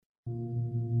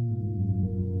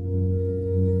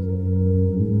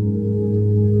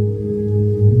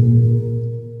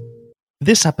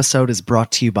This episode is brought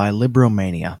to you by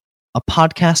Libromania, a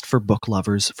podcast for book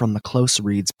lovers from the Close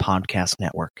Reads podcast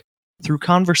network. Through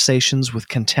conversations with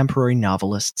contemporary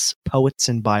novelists, poets,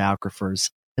 and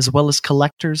biographers, as well as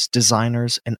collectors,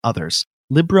 designers, and others,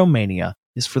 Libromania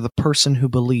is for the person who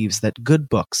believes that good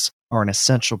books are an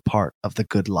essential part of the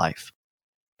good life.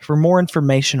 For more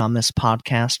information on this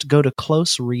podcast, go to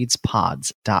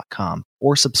closereadspods.com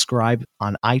or subscribe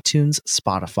on iTunes,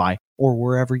 Spotify, or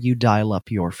wherever you dial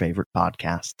up your favorite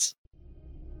podcasts.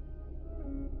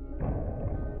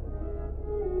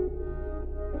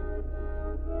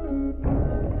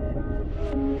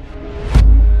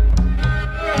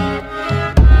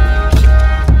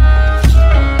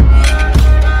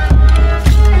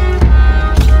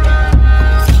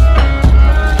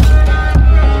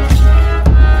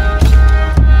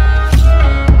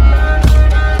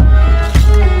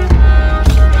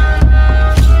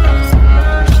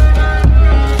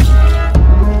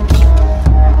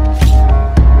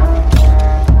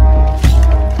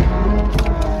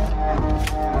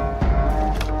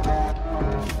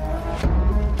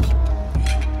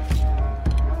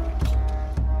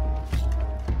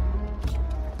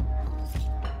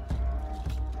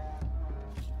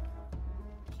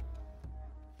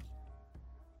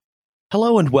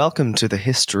 Hello and welcome to the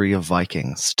History of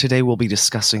Vikings. Today we'll be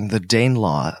discussing the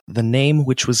Danelaw, the name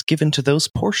which was given to those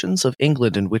portions of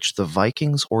England in which the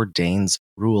Vikings or Danes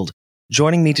ruled.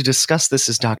 Joining me to discuss this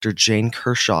is Dr. Jane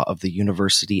Kershaw of the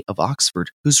University of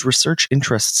Oxford, whose research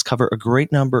interests cover a great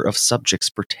number of subjects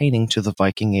pertaining to the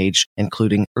Viking Age,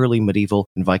 including early medieval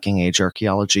and Viking Age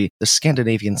archaeology, the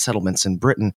Scandinavian settlements in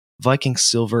Britain, Viking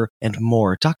silver, and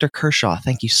more. Dr. Kershaw,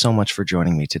 thank you so much for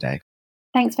joining me today.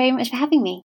 Thanks very much for having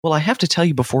me. Well, I have to tell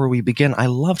you before we begin, I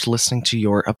loved listening to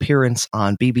your appearance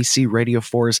on BBC Radio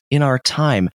 4's In Our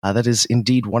Time. That is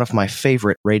indeed one of my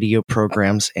favorite radio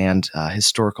programs and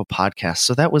historical podcasts.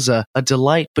 So that was a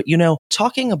delight. But,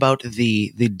 talking about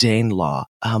the Danelaw,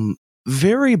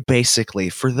 very basically,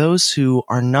 for those who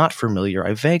are not familiar,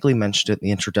 I vaguely mentioned it in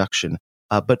the introduction,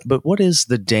 but what is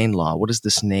the Danelaw? What does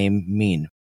this name mean?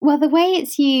 Well, the way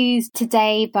it's used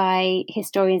today by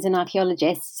historians and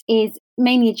archaeologists is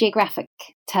mainly a geographic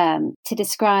term to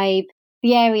describe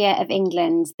the area of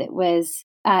England that was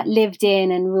lived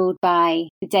in and ruled by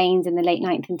the Danes in the late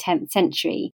 9th and 10th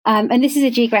century. And this is a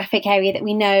geographic area that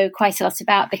we know quite a lot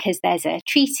about because there's a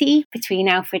treaty between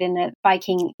Alfred and the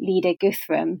Viking leader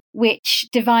Guthrum, which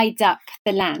divides up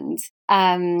the land.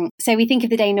 So we think of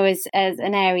the Danelaw as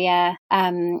an area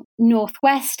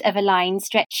northwest of a line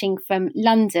stretching from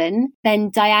London, then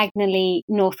diagonally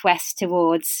northwest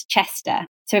towards Chester.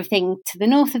 So everything to the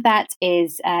north of that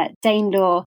is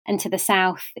Danelaw, and to the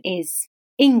south is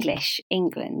English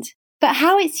England. But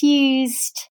how it's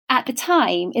used at the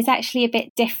time is actually a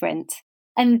bit different.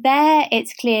 And there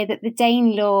it's clear that the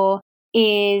Danelaw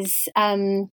is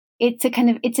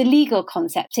it's a legal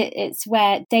concept. It's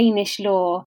where Danish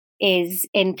law is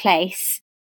in place,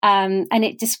 and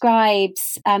it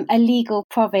describes a legal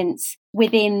province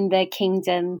within the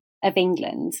Kingdom of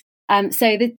England.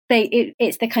 So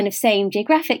it's the kind of same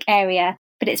geographic area,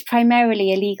 but it's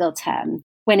primarily a legal term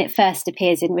when it first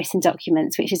appears in written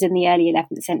documents, which is in the early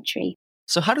 11th century.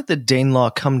 So how did the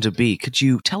Danelaw come to be? Could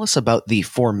you tell us about the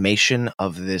formation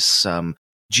of this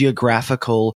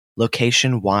geographical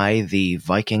location, why the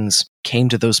Vikings came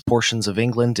to those portions of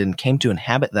England and came to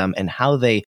inhabit them, and how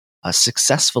they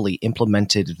successfully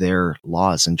implemented their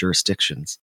laws and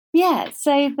jurisdictions? Yeah,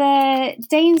 so the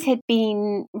Danes had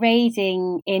been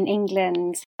raiding in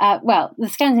England, the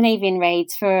Scandinavian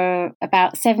raids for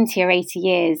about 70 or 80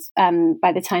 years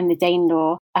by the time the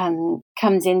Danelaw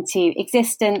comes into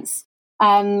existence.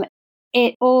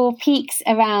 It all peaks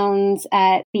around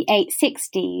the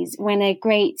 860s when a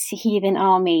great heathen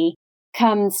army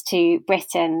comes to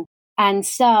Britain and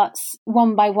starts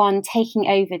one by one taking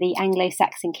over the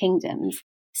Anglo-Saxon kingdoms.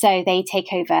 So they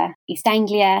take over East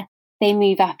Anglia, they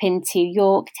move up into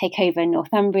York, take over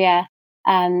Northumbria,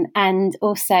 and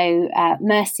also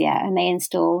Mercia, and they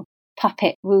install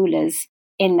puppet rulers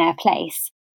in their place.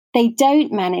 They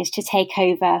don't manage to take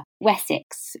over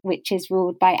Wessex, which is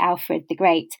ruled by Alfred the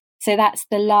Great. So that's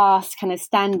the last kind of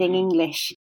standing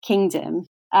English kingdom.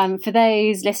 For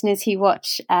those listeners who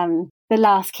watch The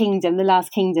Last Kingdom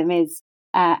is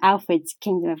Alfred's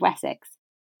Kingdom of Wessex.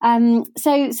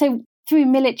 So through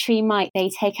military might, they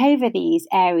take over these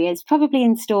areas, probably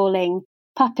installing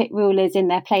puppet rulers in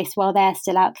their place while they're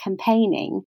still out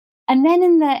campaigning. And then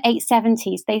in the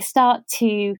 870s, they start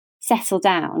to settle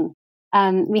down.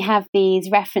 We have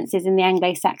these references in the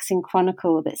Anglo-Saxon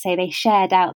Chronicle that say they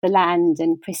shared out the land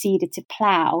and proceeded to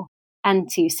plough and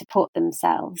to support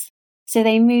themselves. So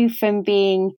they move from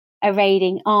being a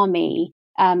raiding army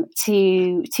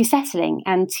to settling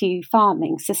and to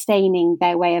farming, sustaining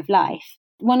their way of life.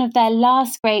 One of their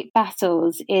last great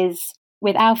battles is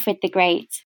with Alfred the Great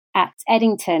at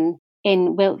Edington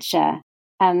in Wiltshire.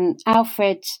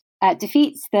 Alfred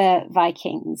defeats the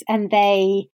Vikings and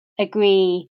they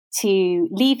agree to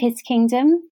leave his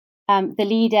kingdom. The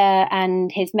leader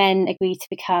and his men agree to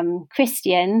become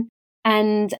Christian,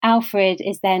 and Alfred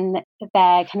is then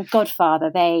their kind of godfather.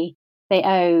 They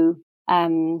owe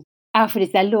Alfred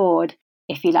is their lord,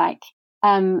 if you like.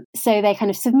 So they kind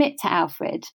of submit to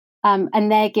Alfred,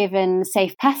 and they're given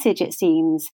safe passage, it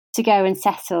seems, to go and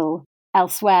settle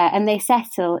elsewhere. And they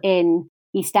settle in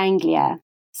East Anglia.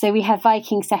 So we have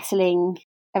Vikings settling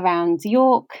around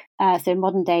York, so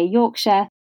modern day Yorkshire.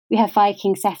 We have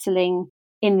Vikings settling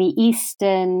in the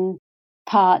eastern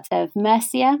part of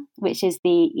Mercia, which is the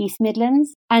East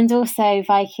Midlands, and also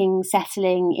Vikings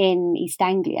settling in East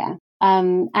Anglia.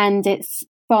 And it's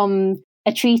from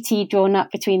a treaty drawn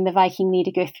up between the Viking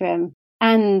leader Guthrum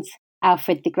and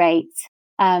Alfred the Great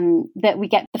that we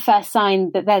get the first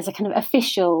sign that there's a kind of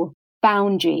official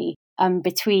boundary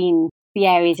between the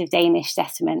areas of Danish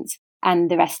settlement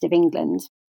and the rest of England.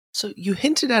 So you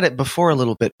hinted at it before a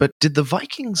little bit, but did the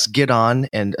Vikings get on,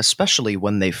 and especially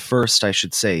when they first, I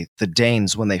should say, the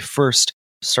Danes, when they first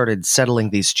started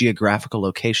settling these geographical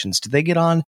locations, did they get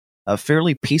on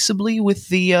fairly peaceably with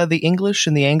the English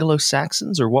and the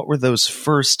Anglo-Saxons, or what were those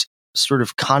first sort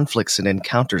of conflicts and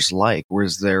encounters like?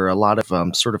 Was there a lot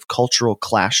of sort of cultural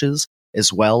clashes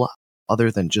as well, other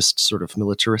than just sort of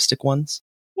militaristic ones?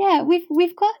 Yeah,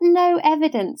 we've got no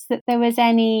evidence that there was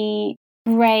any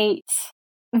great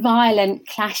violent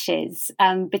clashes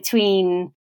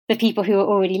between the people who were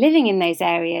already living in those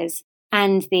areas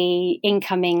and the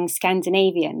incoming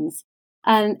Scandinavians.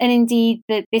 And indeed,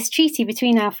 this treaty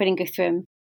between Alfred and Guthrum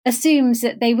assumes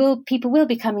that people will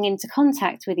be coming into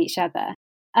contact with each other,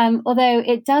 although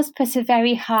it does put a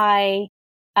very high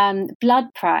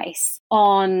blood price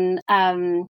on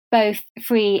both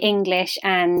free English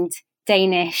and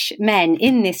Danish men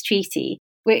in this treaty.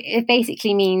 It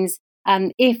basically means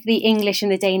if the English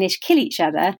and the Danish kill each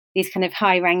other, these kind of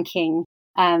high-ranking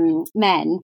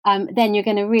men, then you're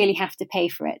going to really have to pay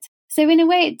for it. So in a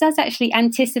way, it does actually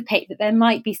anticipate that there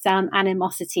might be some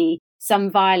animosity,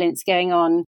 some violence going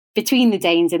on between the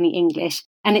Danes and the English,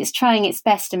 and it's trying its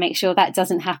best to make sure that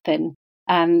doesn't happen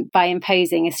by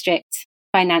imposing a strict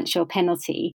financial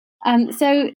penalty.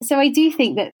 So I do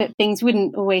think that things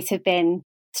wouldn't always have been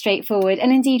straightforward.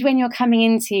 And indeed, when you're coming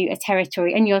into a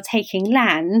territory and you're taking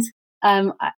land,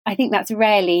 I think that's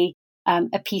rarely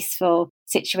a peaceful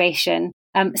situation.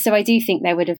 So I do think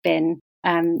there would have been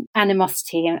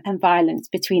animosity and violence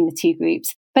between the two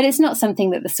groups, but it's not something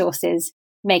that the sources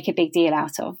make a big deal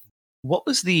out of. What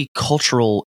was the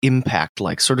cultural impact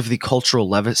like, sort of the cultural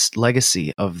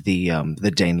legacy of the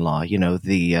Danelaw? You know,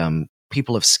 the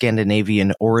people of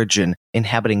Scandinavian origin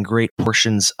inhabiting great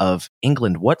portions of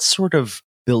England. What sort of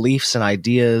beliefs and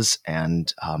ideas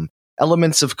and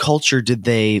elements of culture did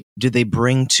they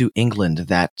bring to England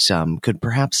that could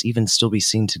perhaps even still be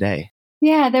seen today?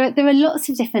 Yeah, there are lots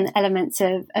of different elements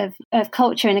of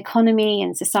culture and economy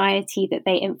and society that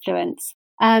they influence.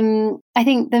 I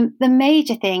think the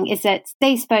major thing is that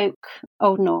they spoke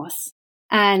Old Norse,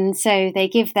 and so they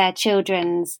give their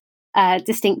children's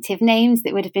distinctive names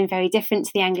that would have been very different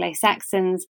to the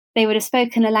Anglo-Saxons. They would have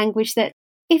spoken a language that,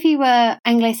 if you were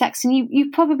Anglo-Saxon,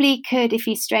 you probably could, if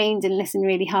you strained and listened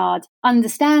really hard,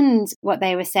 understand what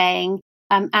they were saying,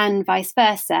 and vice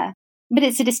versa. But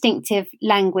it's a distinctive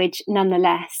language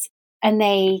nonetheless. And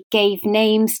they gave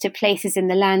names to places in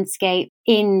the landscape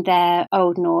in their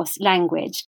Old Norse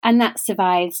language. And that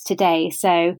survives today.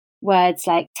 So words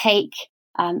like take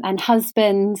and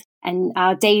husband and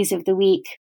our days of the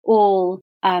week all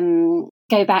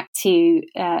go back to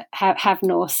have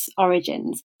Norse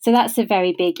origins. So that's a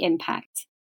very big impact.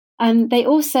 They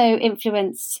also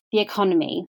influence the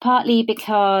economy, partly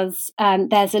because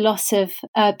there's a lot of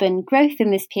urban growth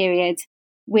in this period,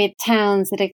 with towns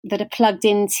that are plugged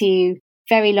into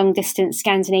very long distance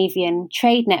Scandinavian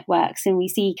trade networks, and we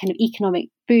see kind of economic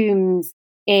booms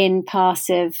in parts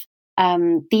of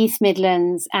the East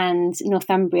Midlands and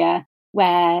Northumbria,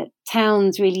 where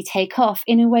towns really take off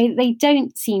in a way that they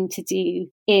don't seem to do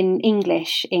in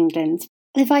English England.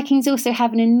 The Vikings also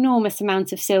have an enormous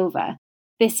amount of silver.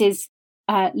 This is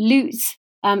loot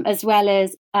as well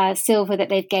as silver that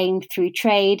they've gained through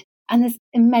trade. And there's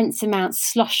immense amounts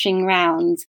sloshing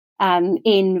around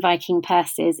in Viking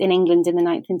purses in England in the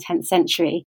 9th and 10th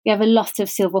century. We have a lot of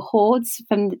silver hoards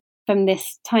from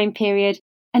this time period,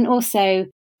 and also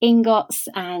ingots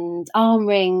and arm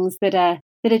rings that are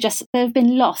that have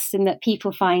been lost and that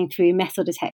people find through metal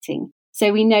detecting.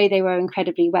 So we know they were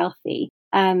incredibly wealthy.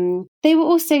 They were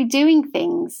also doing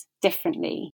things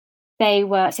differently. They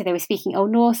were speaking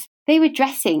Old Norse. They were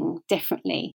dressing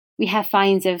differently. We have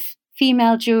finds of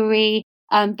female jewelry,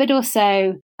 but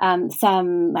also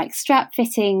some like strap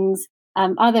fittings,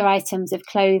 other items of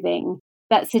clothing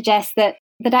that suggest that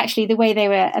actually the way they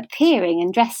were appearing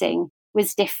and dressing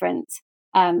was different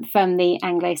from the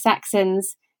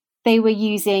Anglo-Saxons. They were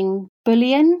using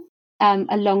bullion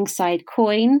alongside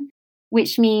coin,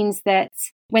 which means that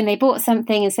when they bought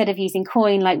something, instead of using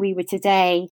coin like we would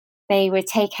today, they would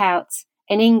take out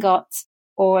an ingot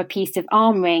or a piece of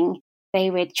arm ring. They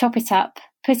would chop it up,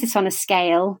 put it on a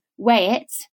scale, weigh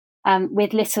it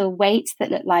with little weights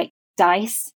that look like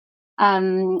dice,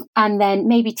 and then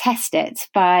maybe test it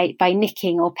by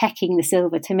nicking or pecking the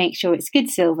silver to make sure it's good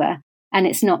silver and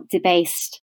it's not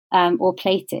debased or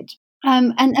plated.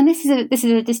 And this is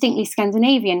a distinctly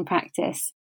Scandinavian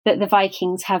practice that the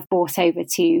Vikings have brought over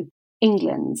to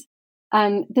England.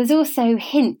 There's also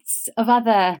hints of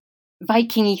other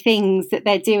Viking-y things that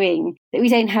they're doing that we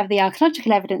don't have the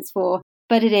archaeological evidence for,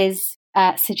 but it is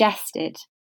suggested.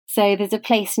 So there's a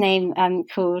place name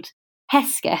called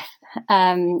Hesketh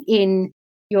in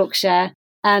Yorkshire,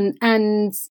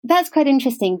 and that's quite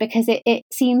interesting because it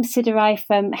seems to derive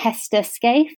from Hester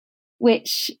Scaith,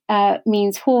 which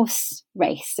means horse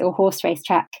race or horse race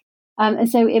track. And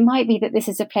so it might be that this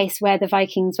is a place where the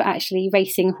Vikings were actually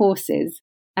racing horses,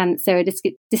 and so a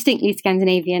distinctly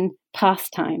Scandinavian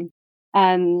pastime.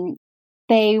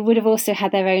 They would have also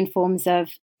had their own forms of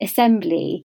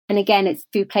assembly, and again, it's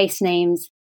through place names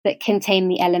that contain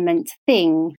the element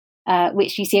thing,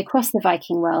 which you see across the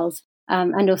Viking world,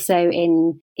 and also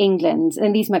in England.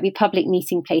 And these might be public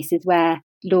meeting places where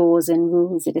laws and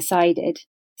rules are decided.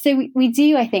 So we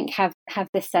do, I think, have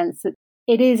this sense that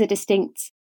it is a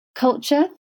distinct culture,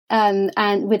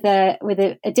 and with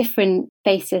a different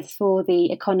basis for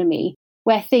the economy,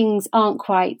 where things aren't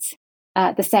quite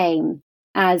the same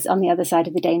as on the other side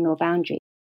of the Danelaw boundary.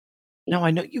 Now,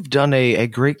 I know you've done a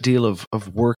great deal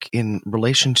of work in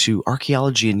relation to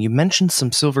archaeology, and you mentioned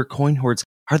some silver coin hoards.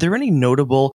 Are there any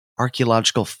notable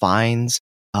archaeological finds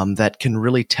that can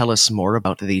really tell us more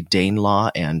about the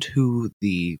Danelaw and who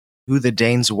the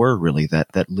Danes were really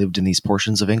that lived in these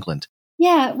portions of England?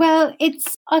 Yeah, well,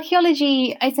 it's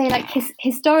archaeology, I'd say, like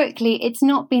historically, it's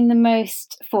not been the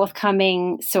most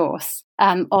forthcoming source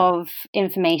of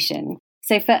information.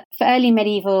 So for early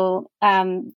medieval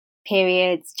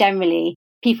periods, generally,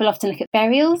 people often look at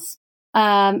burials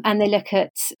and they look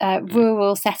at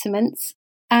rural settlements.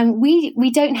 And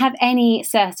we don't have any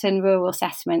certain rural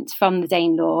settlement from the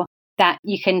Danelaw that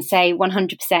you can say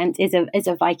 100% is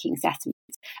a Viking settlement.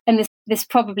 And this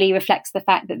probably reflects the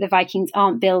fact that the Vikings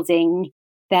aren't building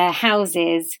their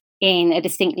houses in a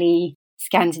distinctly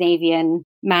Scandinavian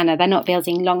manner. They're not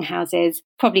building long houses,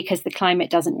 probably because the climate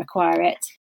doesn't require it.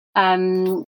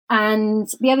 And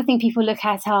the other thing people look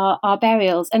at are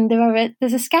burials. And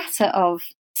there's a scatter of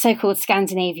so-called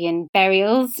Scandinavian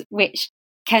burials, which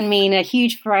can mean a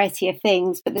huge variety of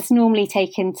things, but that's normally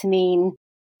taken to mean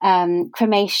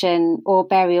cremation or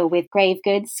burial with grave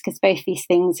goods, because both these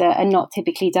things are not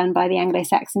typically done by the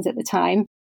Anglo-Saxons at the time.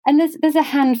 And there's a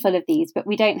handful of these, but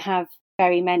we don't have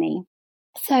very many.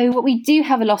 So what we do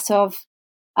have a lot of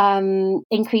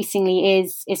increasingly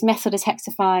is metal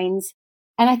detector finds.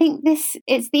 And I think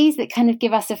it's these that kind of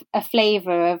give us a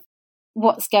flavour of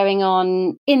what's going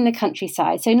on in the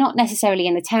countryside. So not necessarily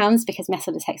in the towns, because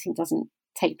metal detecting doesn't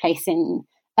take place in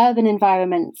urban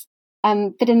environments.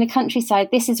 But in the countryside,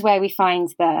 this is where we find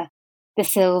the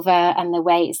silver and the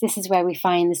weights. This is where we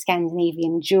find the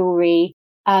Scandinavian jewellery.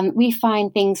 We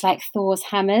find things like Thor's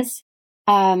hammers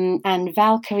and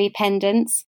Valkyrie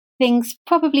pendants, things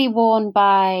probably worn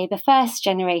by the first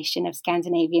generation of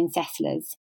Scandinavian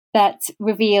settlers that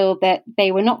reveal that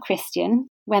they were not Christian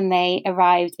when they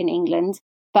arrived in England,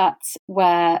 but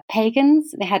were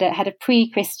pagans. They had a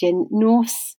pre-Christian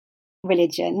Norse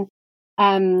religion.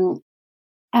 And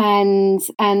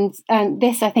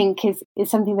this, I think, is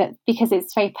something that, because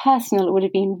it's very personal, it would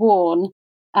have been worn.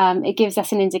 It gives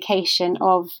us an indication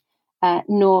of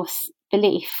Norse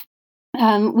belief.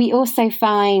 We also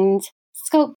find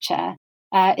sculpture,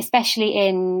 especially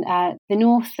in the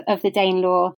north of the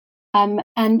Danelaw.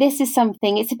 And this is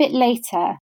something, it's a bit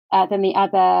later than the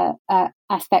other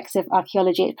aspects of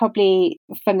archaeology. It's probably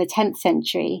from the 10th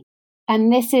century.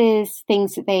 And this is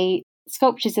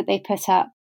sculptures that they put up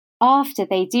after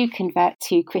they do convert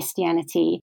to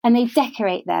Christianity, and they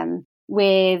decorate them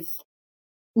with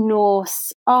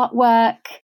Norse artwork.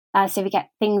 So we get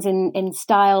things in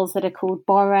styles that are called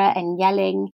Bora and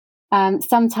Yelling.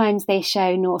 Sometimes they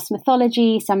show Norse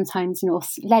mythology, sometimes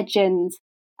Norse legends.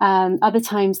 Other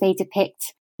times they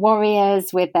depict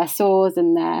warriors with their swords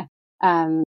and their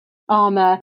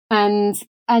armor, and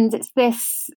it's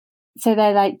this. So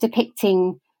they're like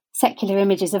depicting secular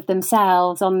images of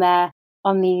themselves on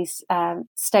these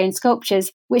stone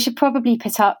sculptures, which are probably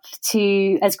put up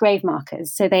as grave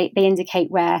markers. So they indicate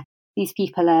where these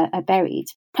people are buried.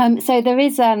 So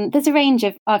there's a range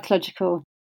of archaeological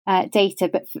data,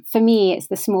 but for me, it's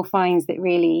the small finds that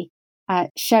really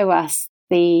show us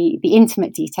the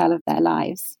intimate detail of their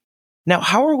lives. Now,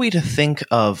 how are we to think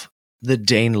of the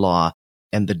Danelaw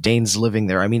and the Danes living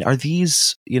there? I mean, are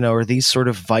these sort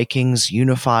of Vikings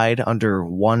unified under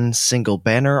one single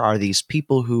banner? Are these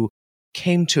people who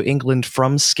came to England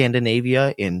from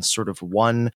Scandinavia in sort of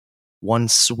one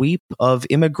sweep of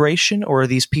immigration, or are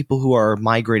these people who are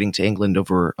migrating to England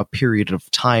over a period of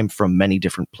time from many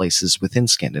different places within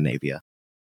Scandinavia?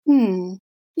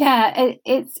 Yeah,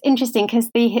 it's interesting because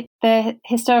the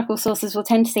historical sources will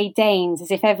tend to say Danes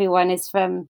as if everyone is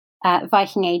from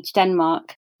Viking Age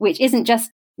Denmark, which isn't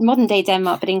just modern day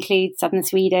Denmark, but includes southern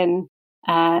Sweden,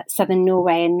 southern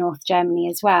Norway, and North Germany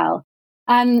as well.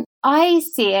 I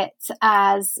see it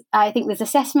as, I think there's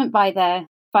assessment by the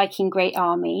Viking Great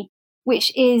Army,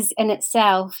 which is in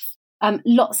itself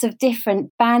lots of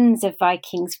different bands of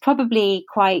Vikings, probably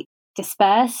quite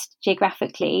dispersed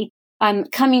geographically,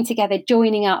 coming together,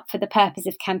 joining up for the purpose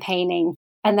of campaigning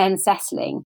and then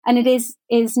settling. And it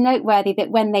is noteworthy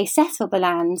that when they settle the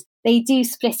land, they do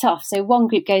split off. So one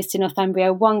group goes to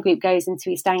Northumbria, one group goes into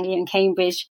East Anglia and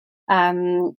Cambridge.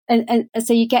 And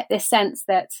so you get this sense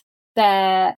that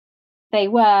they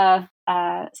were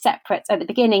separate at the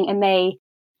beginning, and they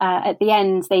at the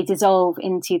end they dissolve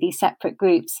into these separate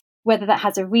groups. Whether that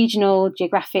has a regional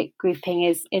geographic grouping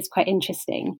is quite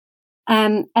interesting.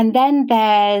 And then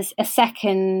there's a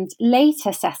second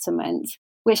later settlement,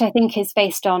 which I think is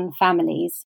based on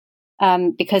families,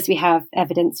 because we have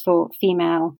evidence for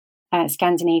female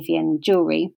Scandinavian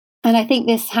jewellery. And I think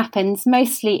this happens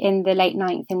mostly in the late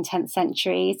 9th and 10th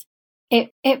centuries.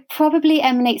 It probably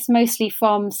emanates mostly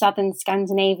from southern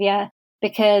Scandinavia,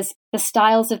 because the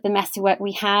styles of the metalwork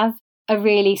we have are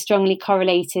really strongly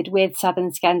correlated with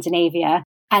southern Scandinavia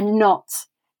and not,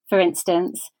 for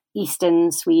instance,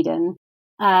 eastern Sweden.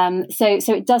 So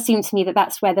it does seem to me that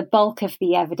that's where the bulk of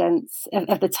the evidence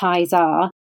of the ties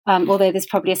are, although there's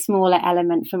probably a smaller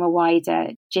element from a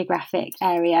wider geographic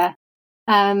area.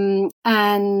 But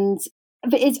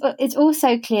it's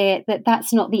also clear that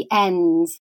that's not the end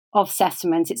of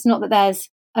settlement. It's not that there's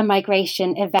a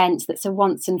migration event that's a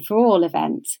once and for all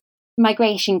event.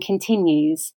 Migration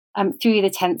continues through the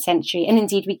 10th century, and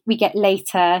indeed we get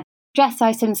later dress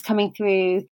items coming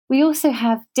through. We also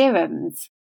have dirhams,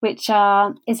 which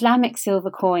are Islamic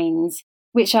silver coins,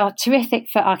 which are terrific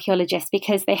for archaeologists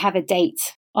because they have a date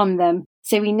on them,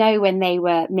 so we know when they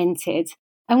were minted.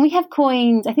 And we have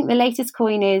coins, I think the latest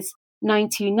coin is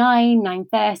 929,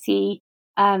 930,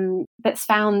 that's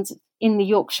found in the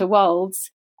Yorkshire Wolds.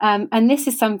 And this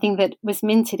is something that was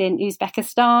minted in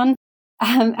Uzbekistan.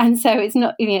 And so it's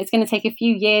not, it's going to take a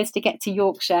few years to get to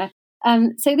Yorkshire.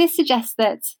 So this suggests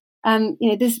that,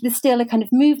 there's still a kind of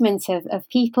movement of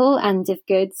people and of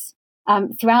goods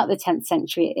throughout the 10th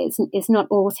century. It's not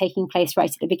all taking place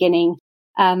right at the beginning,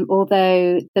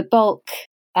 although the bulk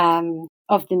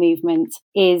of the movement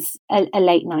is a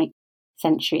late 9th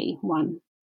century one.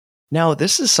 Now,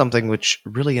 this is something which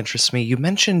really interests me. You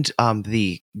mentioned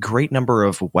the great number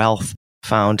of wealth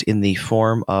found in the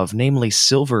form of, namely,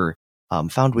 silver,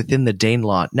 found within the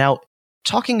Danelaw. Now,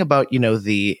 talking about,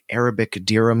 the Arabic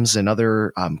dirhams and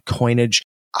other coinage,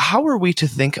 how are we to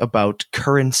think about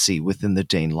currency within the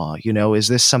Danelaw? Is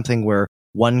this something where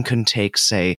one can take,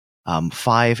 say,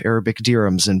 5 Arabic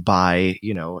dirhams and buy,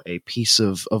 a piece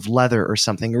of leather or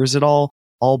something, or is it all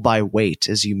by weight,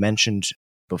 as you mentioned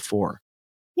before?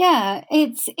 Yeah,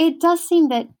 it does seem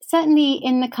that certainly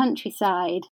in the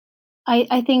countryside,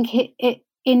 I think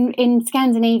in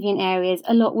Scandinavian areas,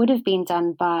 a lot would have been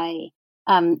done by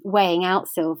weighing out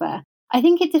silver. I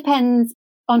think it depends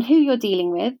on who you're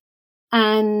dealing with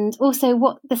and also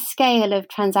what the scale of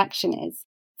transaction is.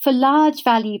 For large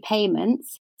value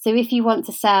payments, so if you want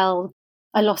to sell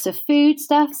a lot of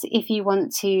foodstuffs, if you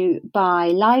want to buy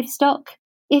livestock,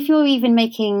 if you're even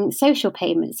making social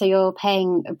payments, so you're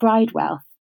paying a bride wealth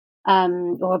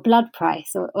or a blood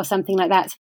price or something like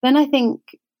that, then I think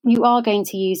you are going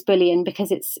to use bullion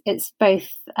because it's both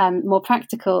more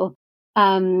practical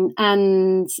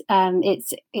and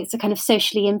it's a kind of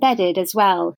socially embedded as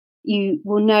well. You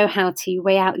will know how to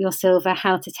weigh out your silver,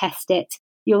 how to test it.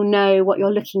 You'll know what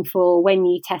you're looking for when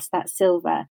you test that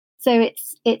silver. So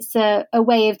it's a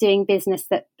way of doing business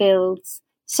that builds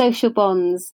social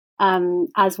bonds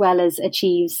as well as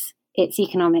achieves its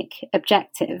economic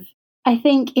objective. I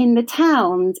think in the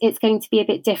towns, it's going to be a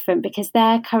bit different because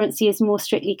their currency is more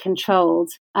strictly controlled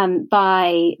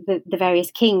by the various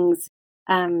kings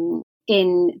in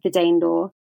the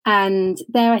Danelaw. And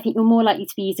there, I think you're more likely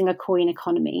to be using a coin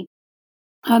economy.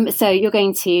 So you're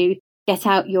going to get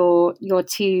out your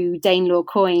 2 Danelaw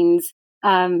coins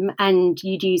and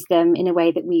you'd use them in a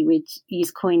way that we would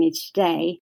use coinage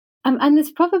today. And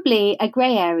there's probably a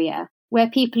grey area where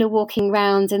people are walking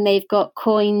around and they've got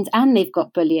coins and they've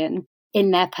got bullion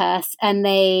in their purse, and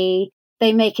they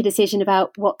make a decision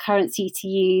about what currency to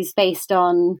use based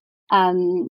on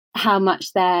how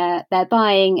much they're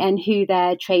buying and who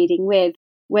they're trading with,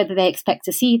 whether they expect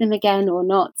to see them again or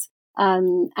not,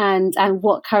 and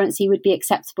what currency would be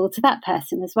acceptable to that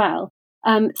person as well.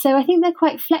 So I think they're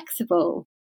quite flexible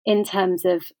in terms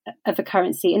of a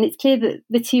currency, and it's clear that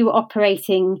the two are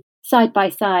operating side by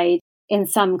side in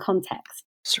some context.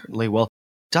 Certainly. Well,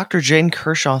 Dr. Jane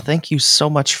Kershaw, thank you so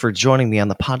much for joining me on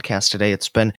the podcast today. It's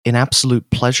been an absolute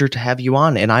pleasure to have you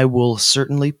on, and I will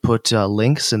certainly put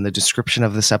links in the description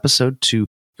of this episode to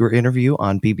your interview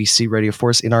on BBC Radio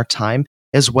 4's In Our Time,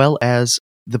 as well as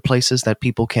the places that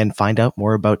people can find out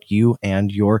more about you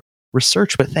and your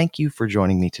research. But thank you for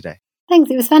joining me today. Thanks,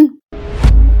 it was fun.